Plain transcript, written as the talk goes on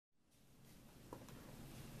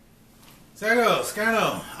Sergo,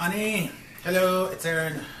 Scano, Ani, hello, it's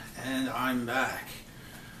Aaron, and I'm back.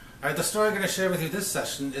 Alright, the story I'm going to share with you this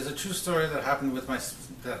session is a true story that happened with my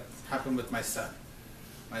son.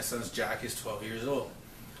 My son's Jack, he's 12 years old.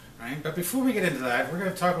 Right? But before we get into that, we're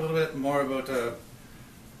going to talk a little bit more about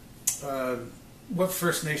what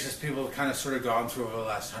First Nations people have kind of sort of gone through over the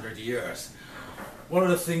last 100 years. One of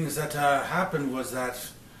the things that happened was that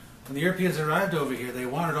when the Europeans arrived over here, they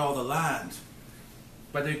wanted all the land.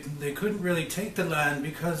 But they couldn't really take the land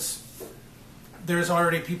because there's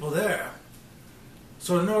already people there.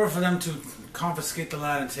 So in order for them to confiscate the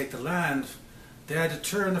land and take the land, they had to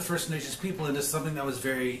turn the First Nations people into something that was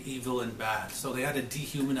very evil and bad. So they had to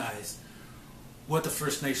dehumanize what the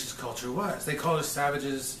First Nations culture was. They called us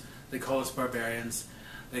savages, they called us barbarians,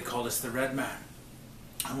 they called us the Red Man.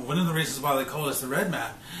 And one of the reasons why they called us the Red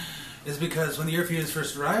Man is because when the Europeans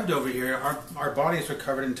first arrived over here, our bodies were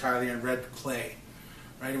covered entirely in red clay.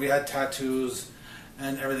 Right? We had tattoos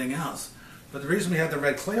and everything else. But the reason we had the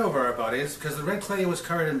red clay over our bodies is because the red clay was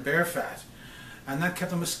covered in bear fat. And that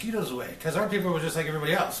kept the mosquitoes away. Because our people were just like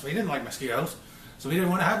everybody else. We didn't like mosquitoes. So we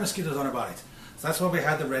didn't want to have mosquitoes on our bodies. So that's why we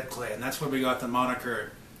had the red clay. And that's where we got the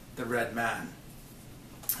moniker, the Red Man.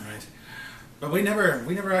 Right? But we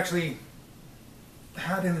never actually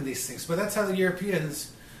had any of these things. But that's how the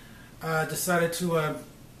Europeans decided to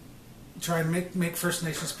try and make First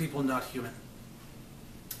Nations people not human.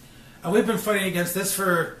 And we've been fighting against this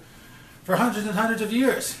for hundreds and hundreds of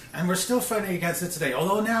years, and we're still fighting against it today.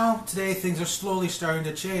 Although now, today, things are slowly starting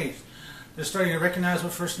to change. They're starting to recognize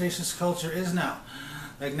what First Nations culture is now.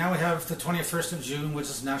 Like now we have the 21st of June, which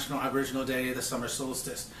is National Aboriginal Day, the summer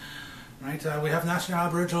solstice. Right? We have National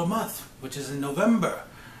Aboriginal Month, which is in November.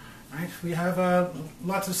 Right? We have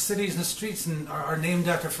lots of cities and streets are named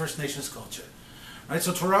after First Nations culture. Right?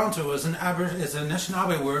 So Toronto is an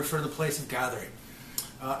Anishinaabe word for the place of gathering.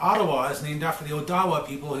 Ottawa is named after the Odawa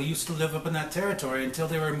people who used to live up in that territory until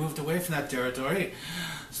they were moved away from that territory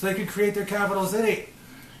so they could create their capital city.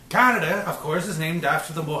 Canada, of course, is named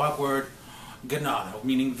after the Mohawk word Ganado,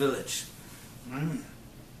 meaning village.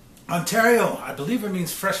 Ontario, I believe it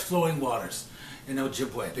means fresh flowing waters in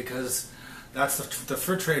Ojibwe because that's the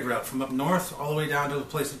fur trade route from up north all the way down to the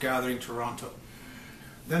place of gathering, Toronto.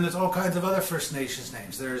 Then there's all kinds of other First Nations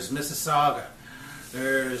names. There's Mississauga.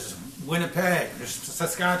 There's Winnipeg, there's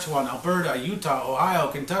Saskatchewan, Alberta, Utah, Ohio,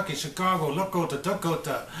 Kentucky, Chicago, Lakota,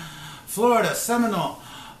 Dakota, Florida, Seminole,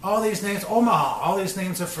 all these names, Omaha, all these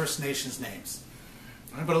names are First Nations names.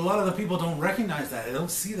 Right? But a lot of the people don't recognize that, they don't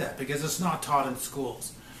see that because it's not taught in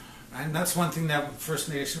schools. Right? And that's one thing that First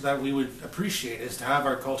Nations that we would appreciate is to have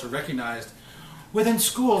our culture recognized within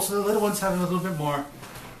schools so the little ones have a little bit more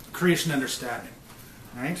creation understanding.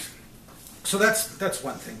 Right? So that's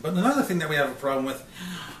one thing. But another thing that we have a problem with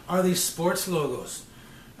are these sports logos.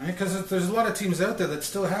 Right? Because there's a lot of teams out there that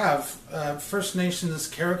still have First Nations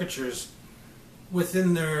caricatures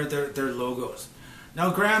within their logos. Now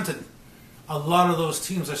granted, a lot of those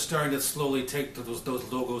teams are starting to slowly take those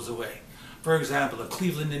logos away. For example, the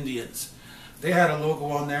Cleveland Indians. They had a logo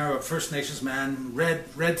on there of First Nations man,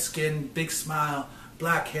 red skin, big smile,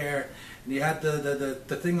 black hair, and you had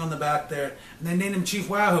the thing on the back there, and they named him Chief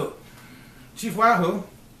Wahoo. Chief Wahoo,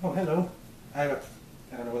 oh hello, I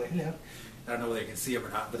don't know whether you can see him or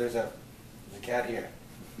not, but there's a cat here.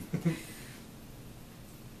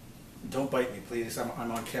 Don't bite me, please, I'm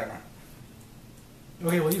on camera.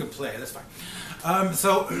 Okay, well you can play, that's fine.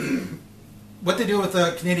 So, what they do with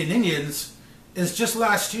the Canadian Indians is just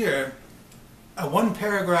last year, a one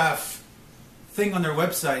paragraph thing on their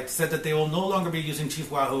website said that they will no longer be using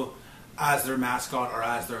Chief Wahoo as their mascot or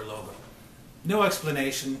as their logo. No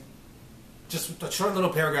explanation. Just a short little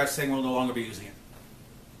paragraph saying we'll no longer be using it.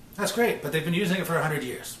 That's great, but they've been using it for 100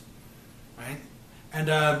 years. Right? And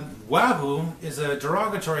Wahoo is a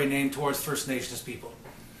derogatory name towards First Nations people.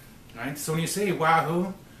 Right? So when you say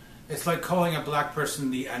Wahoo, it's like calling a black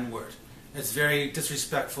person the N-word. It's very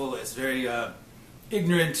disrespectful, it's very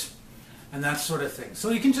ignorant, and that sort of thing. So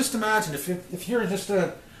you can just imagine if you're just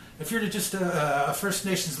a First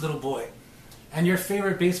Nations little boy, and your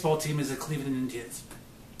favorite baseball team is the Cleveland Indians.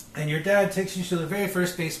 And your dad takes you to the very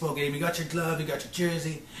first baseball game. You got your glove, you got your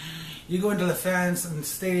jersey. You go into the fans in the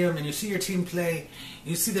stadium and you see your team play.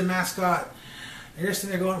 You see the mascot. And you're sitting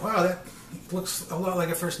there going, wow, that looks a lot like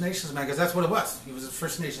a First Nations man. Because that's what it was. He was a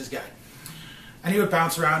First Nations guy. And he would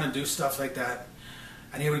bounce around and do stuff like that.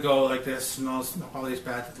 And he would go like this and all these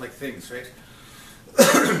bad things, right?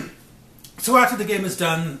 So after the game is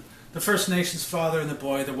done, the First Nations father and the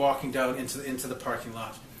boy, they're walking down into the parking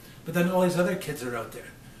lot. But then all these other kids are out there.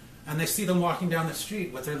 And they see them walking down the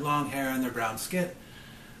street with their long hair and their brown skin.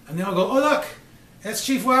 And they all go, oh look, It's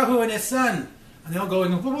Chief Wahoo and his son. And they're all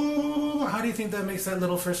going, whoa. How do you think that makes that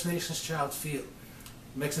little First Nations child feel? It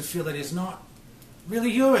makes him feel that he's not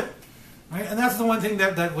really human. Right? And that's the one thing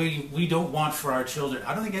that we don't want for our children.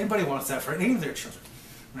 I don't think anybody wants that for any of their children.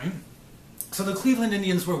 Right? So the Cleveland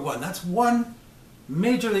Indians were one. That's one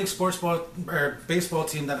Major League baseball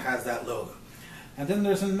team that has that logo. And then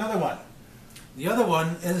there's another one. The other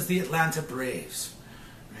one is the Atlanta Braves.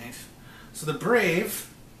 Right? So the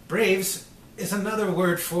Braves is another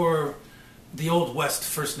word for the Old West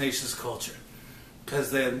First Nations culture.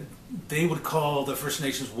 Because then they would call the First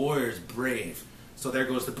Nations warriors brave. So there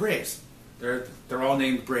goes the Braves. They're all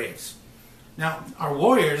named Braves. Now, our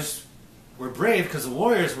warriors were brave because the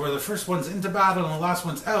warriors were the first ones into battle and the last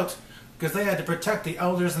ones out, because they had to protect the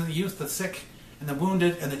elders and the youth, the sick and the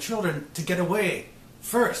wounded and the children to get away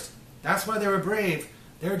first. That's why they were brave.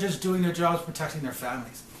 They were just doing their jobs, protecting their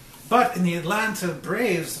families. But in the Atlanta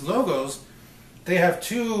Braves logos, they have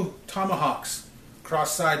two tomahawks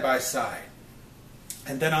crossed side by side.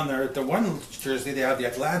 And then on the one jersey, they have the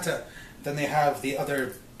Atlanta. Then they have the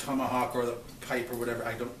other tomahawk or the pipe or whatever.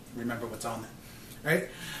 I don't remember what's on there. Right?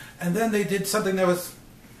 And then they did something that was,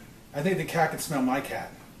 I think the cat can smell my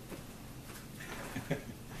cat.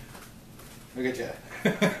 Look at you.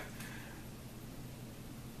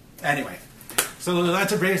 Anyway, so the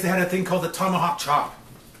Atlanta Braves, they had a thing called the tomahawk chop.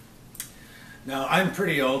 Now, I'm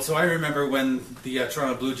pretty old, so I remember when the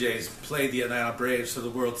Toronto Blue Jays played the Atlanta Braves for the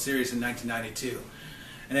World Series in 1992.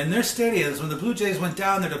 And in their stadiums, when the Blue Jays went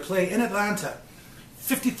down there to play in Atlanta,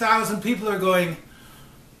 50,000 people are going,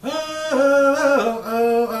 oh, oh,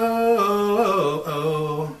 oh, oh, oh,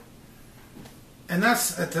 oh. And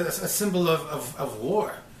that's a symbol of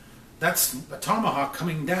war. That's a tomahawk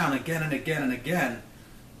coming down again and again and again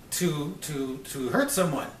to hurt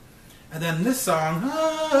someone. And then this song,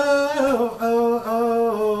 oh, oh, oh,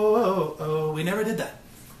 oh, oh, we never did that.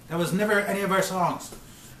 That was never any of our songs,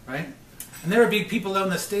 right? And there would be people out in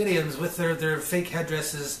the stadiums with their fake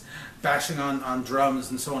headdresses bashing on drums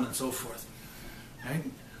and so on and so forth, right?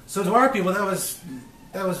 So to our people, that was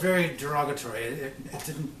very derogatory.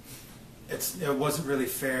 It wasn't really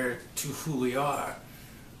fair to who we are,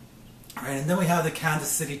 right? And then we have the Kansas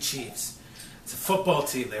City Chiefs. It's a football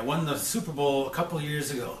team. They won the Super Bowl a couple of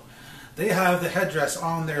years ago. They have the headdress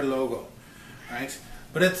on their logo, right?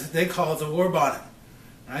 But they call it the war bonnet,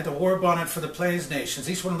 right? The war bonnet for the Plains Nations.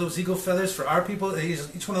 Each one of those eagle feathers for our people,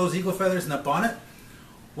 each one of those eagle feathers in the bonnet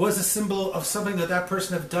was a symbol of something that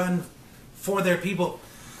person have done for their people.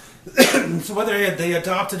 So whether they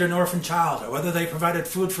adopted an orphan child, or whether they provided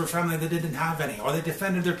food for a family that didn't have any, or they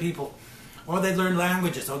defended their people, or they learned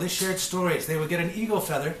languages, or they shared stories, they would get an eagle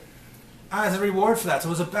feather as a reward for that. So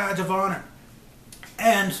it was a badge of honor.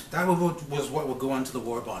 And that was what would go onto the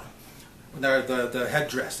war bonnet. The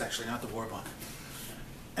headdress, actually, not the war bonnet.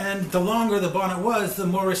 And the longer the bonnet was, the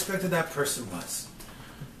more respected that person was.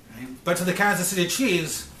 Right? But to the Kansas City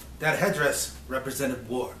Chiefs, that headdress represented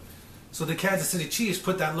war. So the Kansas City Chiefs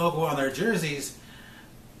put that logo on their jerseys,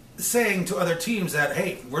 saying to other teams that,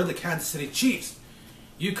 hey, we're the Kansas City Chiefs.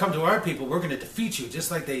 You come to our people, we're going to defeat you, just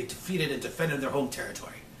like they defeated and defended their home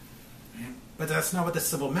territory. Right? But that's not what the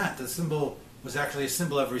symbol meant. The symbol was actually a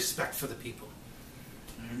symbol of respect for the people.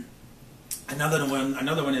 Right? Another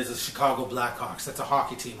one is the Chicago Blackhawks. That's a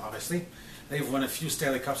hockey team, obviously. They've won a few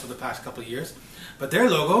Stanley Cups over the past couple of years. But their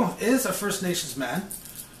logo is a First Nations man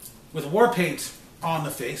with war paint on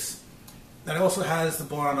the face. That also has the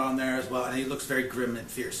bonnet on there as well, and he looks very grim and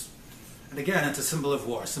fierce. And again, it's a symbol of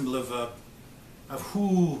war, a symbol of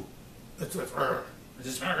who, we're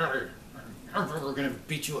going to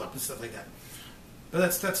beat you up and stuff like that. But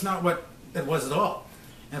that's not what it was at all.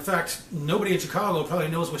 In fact, nobody in Chicago probably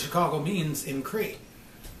knows what Chicago means in Cree.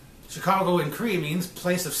 Chicago in Cree means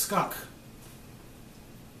place of skunk.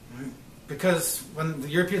 Because when the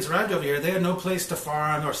Europeans arrived over here, they had no place to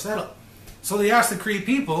farm or settle. So they asked the Cree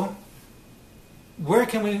people, where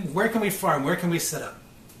can we farm? Where can we set up?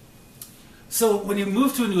 So when you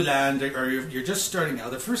move to a new land, or you're just starting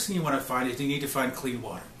out, the first thing you want to find is you need to find clean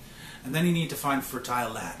water. And then you need to find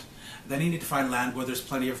fertile land. And then you need to find land where there's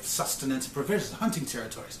plenty of sustenance and provisions, hunting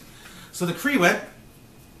territories. So the Cree went,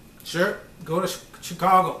 sure, go to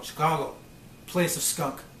Chicago, place of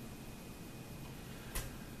skunk.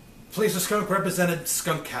 Place of skunk represented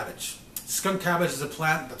skunk cabbage. Skunk cabbage is a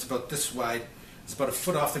plant that's about this wide. It's about a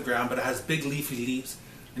foot off the ground, but it has big leafy leaves.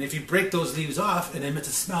 And if you break those leaves off, it emits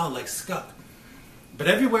a smell like skunk. But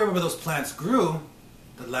everywhere where those plants grew,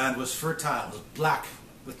 the land was fertile, it was black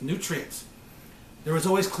with nutrients. There was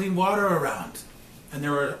always clean water around. And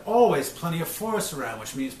there were always plenty of forests around,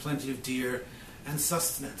 which means plenty of deer and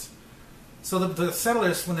sustenance. So the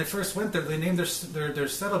settlers, when they first went there, they named their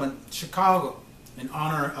settlement Chicago in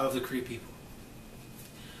honor of the Cree people.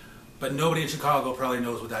 But nobody in Chicago probably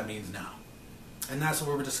knows what that means now. And that's what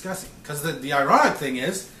we were discussing. Because the ironic thing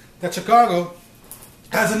is that Chicago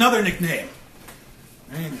has another nickname.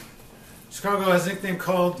 Right? Chicago has a nickname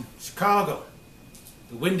called Chicago,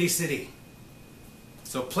 the Windy City.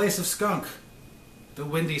 So place of skunk, the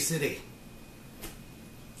Windy City.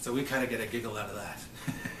 So we kind of get a giggle out of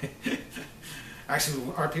that.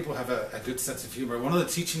 Actually, our people have a good sense of humor. One of the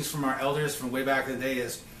teachings from our elders from way back in the day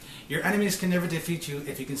is, your enemies can never defeat you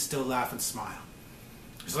if you can still laugh and smile.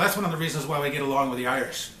 So that's one of the reasons why we get along with the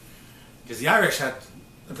Irish. Because the Irish had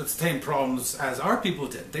the same problems as our people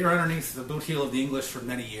did. They were underneath the boot heel of the English for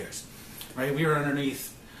many years. Right? We were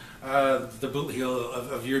underneath the boot heel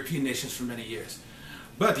of European nations for many years.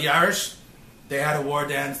 But the Irish, they had a war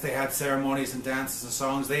dance, they had ceremonies and dances and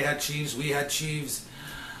songs, they had chiefs, we had chiefs,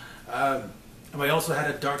 and we also had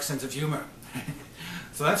a dark sense of humor.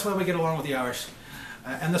 So that's why we get along with the Irish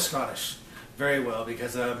and the Scottish very well,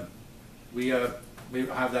 because we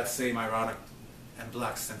have that same ironic and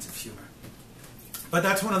black sense of humor. But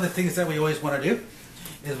that's one of the things that we always want to do,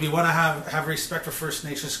 is we want to have respect for First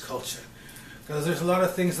Nations culture. Because there's a lot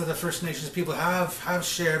of things that the First Nations people have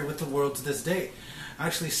shared with the world to this day.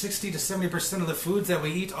 Actually, 60 to 70% of the foods that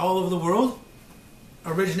we eat all over the world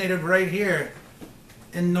originated right here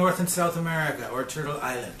in North and South America, or Turtle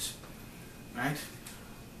Island. Right?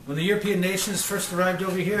 When the European nations first arrived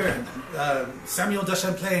over here, Samuel de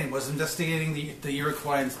Champlain was investigating the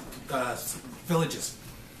Iroquois villages.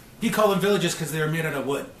 He called them villages because they were made out of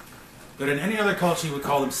wood. But in any other culture, he would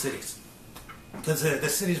call them cities, because the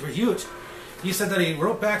cities were huge. He said that he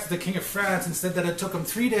wrote back to the King of France and said that it took him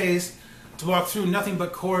 3 days to walk through nothing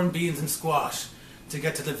but corn, beans, and squash to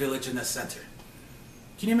get to the village in the center.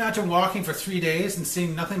 Can you imagine walking for 3 days and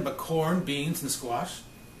seeing nothing but corn, beans, and squash?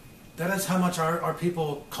 That is how much our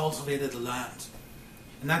people cultivated the land.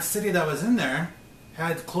 And that city that was in there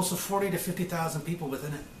had close to 40 to 50,000 people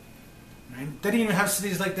within it. Right? They didn't even have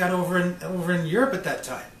cities like that over in Europe at that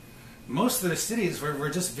time. Most of the cities were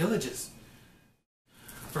just villages.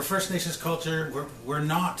 For First Nations culture, we're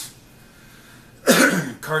not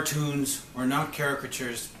cartoons, we're not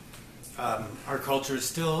caricatures. Our culture is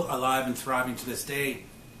still alive and thriving to this day.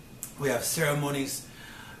 We have ceremonies.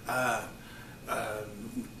 Our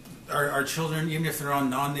children, even if they're on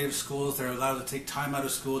non-native schools, they're allowed to take time out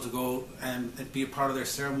of school to go and be a part of their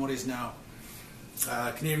ceremonies now.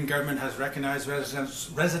 Canadian government has recognized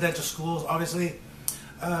residential schools, obviously.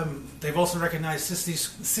 They've also recognized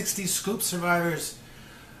 60 scoop survivors.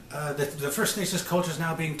 The First Nations culture is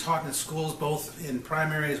now being taught in schools, both in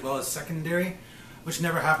primary as well as secondary, which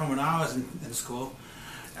never happened when I was in school.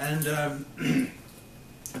 And the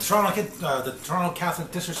Toronto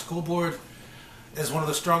Catholic District School Board is one of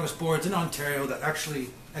the strongest boards in Ontario that actually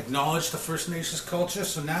acknowledge the First Nations culture.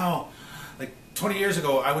 So now, like 20 years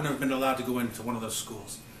ago, I wouldn't have been allowed to go into one of those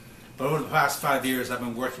schools. But over the past 5 years, I've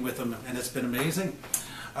been working with them, and it's been amazing.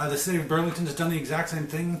 The city of Burlington has done the exact same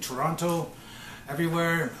thing. Toronto,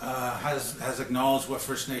 everywhere, has acknowledged what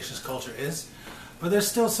First Nations culture is. But there's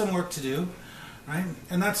still some work to do, right?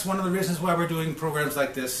 And that's one of the reasons why we're doing programs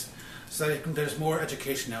like this, so that there's more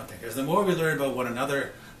education out there. Because the more we learn about one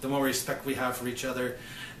another, the more respect we have for each other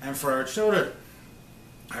and for our children.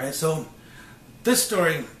 All right, so this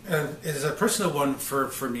story is a personal one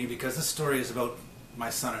for me, because this story is about my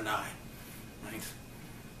son and I. Right?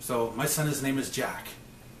 So my son, his name is Jack.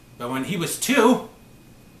 But when he was 2,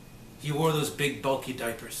 he wore those big bulky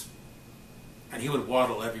diapers. And he would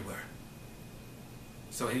waddle everywhere.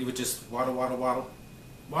 So he would just waddle, waddle, waddle,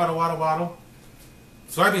 waddle, waddle, waddle.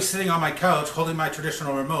 So I'd be sitting on my couch holding my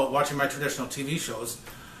traditional remote, watching my traditional TV shows,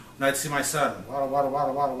 and I'd see my son waddle, waddle,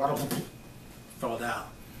 waddle, waddle, waddle, fall down.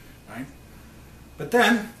 Right? But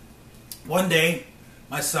then, one day,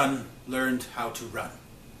 my son learned how to run,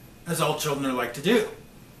 as all children are like to do.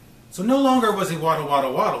 So no longer was he waddle,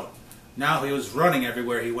 waddle, waddle. Now he was running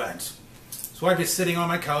everywhere he went. So I'd be sitting on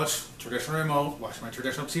my couch, traditional remote, watching my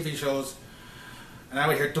traditional TV shows, and I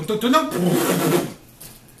would hear dum dum dum dum,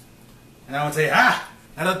 and I would say,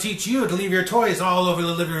 that'll teach you to leave your toys all over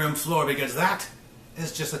the living room floor, because that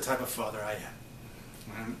is just the type of father I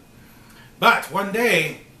am. But one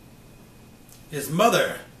day, his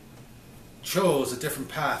mother chose a different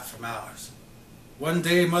path from ours. One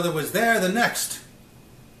day mother was there, the next,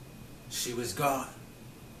 she was gone.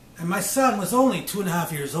 And my son was only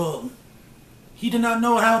 2.5 years old. He did not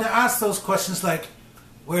know how to ask those questions like,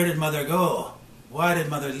 where did mother go? Why did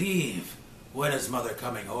mother leave? When is mother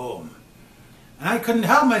coming home? And I couldn't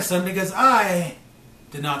help my son, because I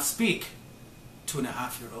did not speak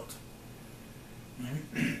 2.5-year-old.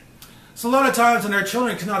 So a lot of times when our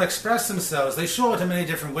children cannot express themselves, they show it in many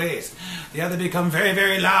different ways. They either become very,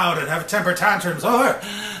 very loud and have temper tantrums, or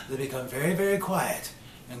they become very, very quiet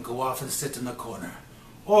and go off and sit in the corner.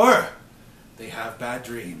 Or they have bad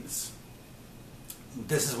dreams.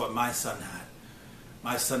 This is what my son had.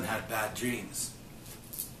 My son had bad dreams.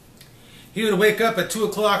 He would wake up at 2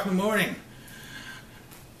 o'clock in the morning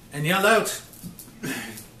and yell out,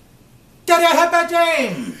 "Daddy, I had a bad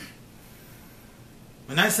dream!"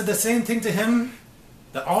 And I said the same thing to him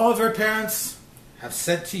that all of our parents have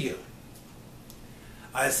said to you.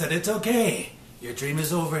 I said, "It's okay. Your dream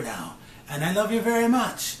is over now. And I love you very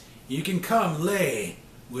much. You can come lay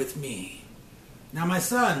with me." Now my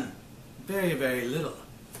son, very, very little.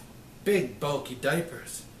 Big, bulky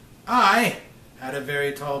diapers. I had a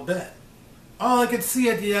very tall bed. All I could see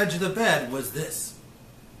at the edge of the bed was this.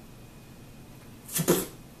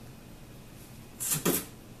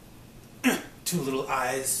 Two little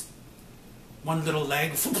eyes, one little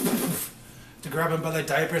leg, to grab him by the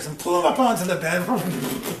diapers and pull him up onto the bed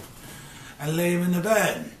and lay him in the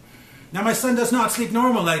bed. Now my son does not sleep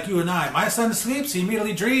normal like you and I. My son sleeps, he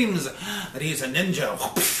immediately dreams that he's a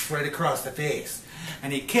ninja right across the face.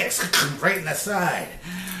 And he kicks right in the side.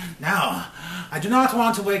 Now, I do not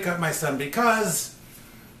want to wake up my son because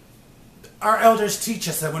our elders teach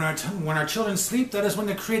us that when our children sleep, that is when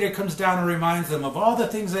the Creator comes down and reminds them of all the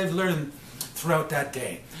things they've learned throughout that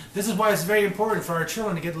day. This is why it's very important for our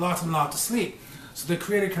children to get lots and lots of sleep, so the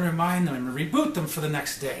Creator can remind them and reboot them for the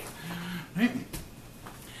next day. Right?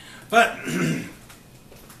 But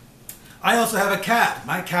I also have a cat.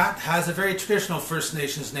 My cat has a very traditional First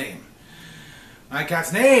Nations name. My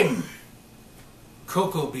cat's name,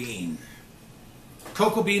 Cocoa Bean.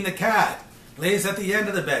 Cocoa Bean the cat lays at the end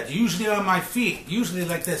of the bed, usually on my feet, usually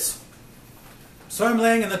like this. So I'm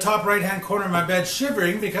laying in the top right-hand corner of my bed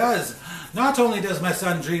shivering because not only does my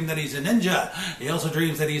son dream that he's a ninja, he also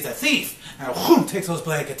dreams that he's a thief and whoom, takes those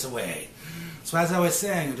blankets away. So as I was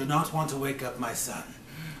saying, I do not want to wake up my son.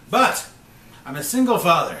 But I'm a single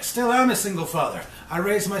father, still am a single father. I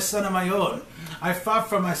raised my son on my own. I fought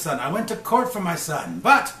for my son. I went to court for my son.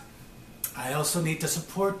 But I also need to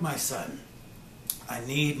support my son. I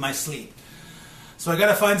need my sleep. So I got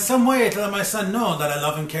to find some way to let my son know that I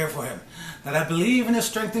love and care for him. That I believe in his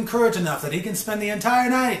strength and courage enough that he can spend the entire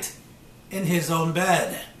night in his own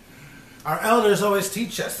bed. Our elders always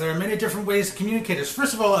teach us there are many different ways to communicate this.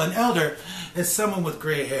 First of all, an elder is someone with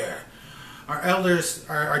gray hair. Our elders,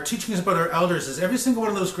 our teachings about our elders is every single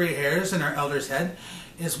one of those gray hairs in our elder's head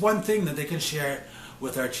is one thing that they can share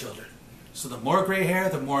with our children. So the more gray hair,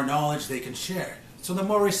 the more knowledge they can share. So the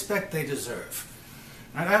more respect they deserve.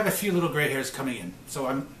 Right? I have a few little gray hairs coming in, so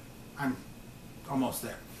I'm almost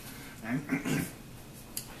there. Right?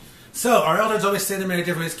 So our elders always say there are many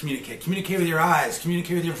different ways to communicate. Communicate with your eyes,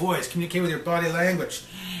 communicate with your voice, communicate with your body language.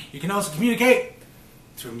 You can also communicate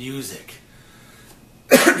through music.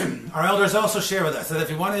 Our elders also share with us that if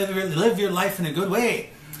you want to live your life in a good way,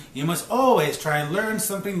 you must always try and learn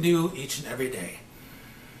something new each and every day.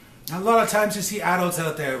 Now, a lot of times you see adults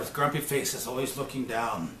out there with grumpy faces, always looking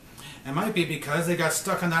down. It might be because they got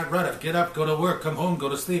stuck on that rut of get up, go to work, come home, go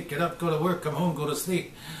to sleep, get up, go to work, come home, go to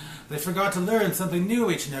sleep. They forgot to learn something new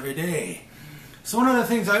each and every day. So one of the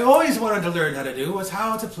things I always wanted to learn how to do was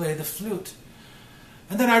how to play the flute.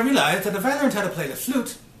 And then I realized that if I learned how to play the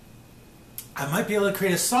flute, I might be able to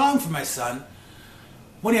create a song for my son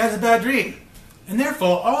when he has a bad dream. And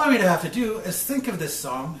therefore, all I would have to do is think of this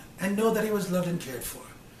song and know that he was loved and cared for.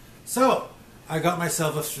 So, I got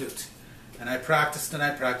myself a flute. And I practiced and I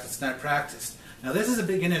practiced and I practiced. Now this is a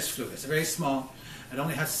beginner's flute. It's very small. It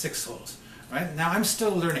only has 6 holes. Right? Now I'm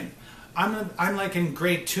still learning. I'm like in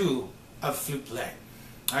grade 2 of flute play.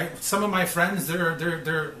 Right? Some of my friends,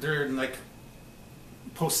 they're in like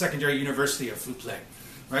post-secondary university of flute play.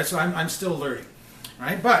 Right? So I'm still learning.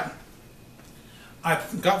 Right? But I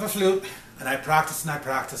got the flute and I practiced and I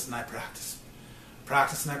practiced and I practiced.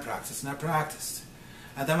 Practiced and I practiced and I practiced.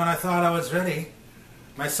 And then when I thought I was ready,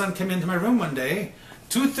 my son came into my room one day,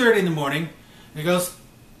 2:30 in the morning, and he goes,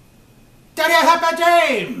 "Daddy, I had my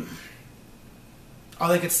dream!"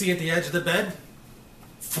 All I could see at the edge of the bed,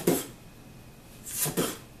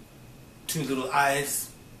 2 little eyes,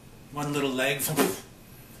 1 little leg,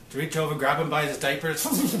 to reach over, grab him by his diapers,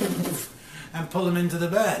 and pull him into the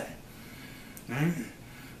bed.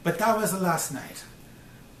 But that was the last night.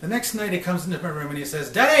 The next night he comes into my room and he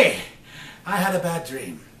says, "Daddy, I had a bad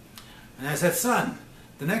dream." And I said, "Son,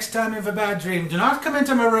 the next time you have a bad dream, do not come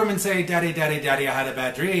into my room and say, 'Daddy, Daddy, Daddy, I had a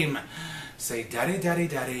bad dream.' Say, 'Daddy, Daddy,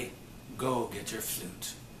 Daddy, go get your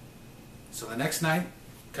flute.'" So the next night,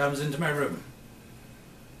 comes into my room.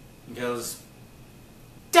 He goes,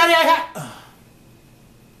 Daddy,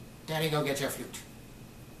 Daddy, go get your flute.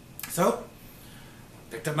 So,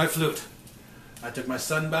 picked up my flute. I took my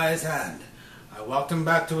son by his hand. I walked him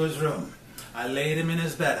back to his room. I laid him in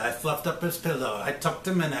his bed. I fluffed up his pillow. I tucked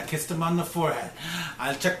him in. I kissed him on the forehead.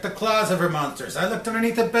 I checked the closet for monsters. I looked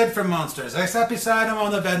underneath the bed for monsters. I sat beside him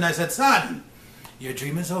on the bed and I said, "Son, your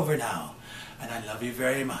dream is over now, and I love you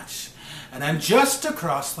very much. And I'm just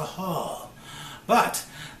across the hall. But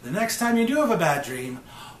the next time you do have a bad dream,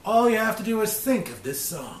 all you have to do is think of this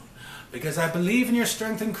song, because I believe in your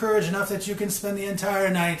strength and courage enough that you can spend the entire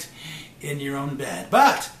night in your own bed.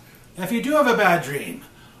 But if you do have a bad dream,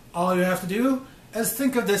 all you have to do is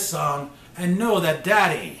think of this song and know that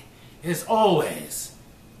Daddy is always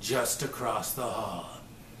just across the hall."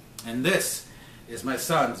 And this is my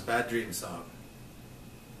son's bad dream song.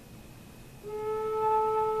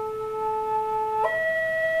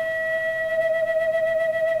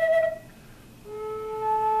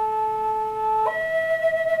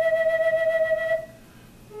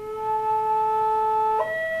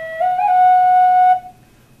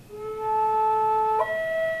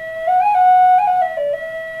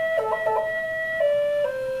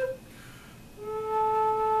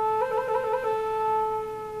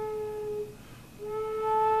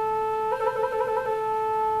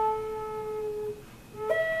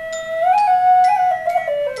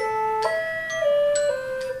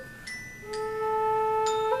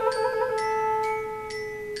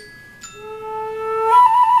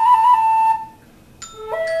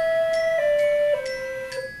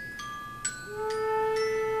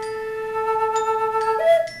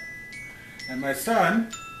 And my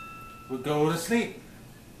son would go to sleep.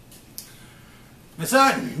 My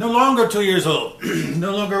son, no longer 2 years old,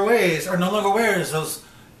 no longer wears those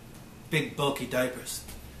big bulky diapers.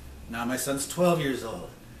 Now my son's 12 years old,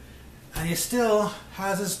 and he still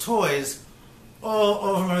has his toys all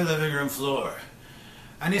over my living room floor.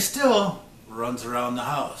 And he still runs around the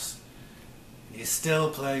house. He's still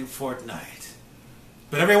playing Fortnite.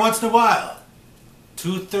 But every once in a while,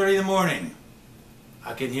 2:30 in the morning,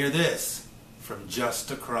 I can hear this from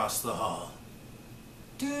just across the hall.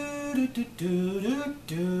 So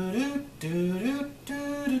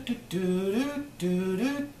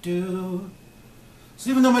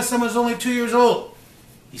even though my son was only 2 years old,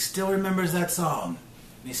 he still remembers that song.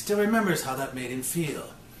 And he still remembers how that made him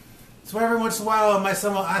feel. So every once in a while, my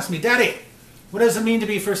son will ask me, "Daddy, what does it mean to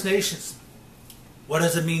be First Nations? What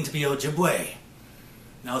does it mean to be Ojibwe?"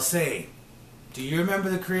 And I'll say, "Do you remember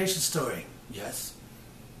the creation story?" "Yes."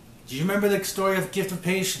 "Do you remember the story of Gift of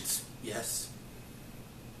Patience?" "Yes."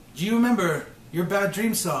 "Do you remember your bad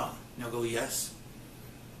dream song?" And I'll go, "Yes."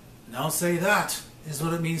 And I'll say, that is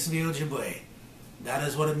what it means to be Ojibwe. That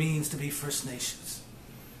is what it means to be First Nations.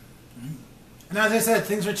 And as I said,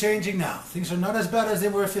 things are changing now. Things are not as bad as they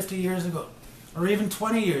were 50 years ago, or even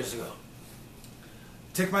 20 years ago.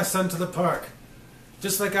 Take my son to the park,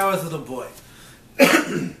 just like I was a little boy.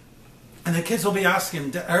 And the kids will be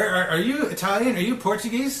asking him, are you Italian? Are you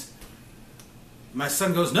Portuguese? My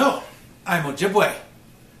son goes, "No, I'm Ojibwe."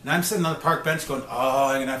 And I'm sitting on the park bench going,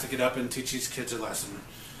 I'm going to have to get up and teach these kids a lesson.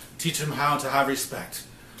 Teach them how to have respect.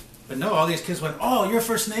 But no, all these kids went, "Oh, you're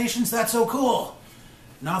First Nations? That's so cool."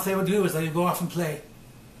 And all they would do is they would go off and play.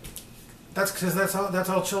 That's because that's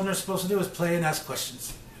all children are supposed to do, is play and ask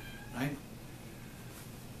questions. Right?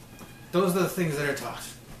 Those are the things that are taught.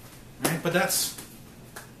 Right? But that's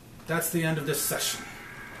the end of this session.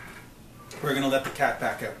 We're going to let the cat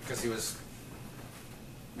back out because he was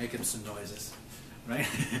making some noises. Right?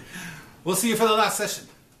 We'll see you for the last session.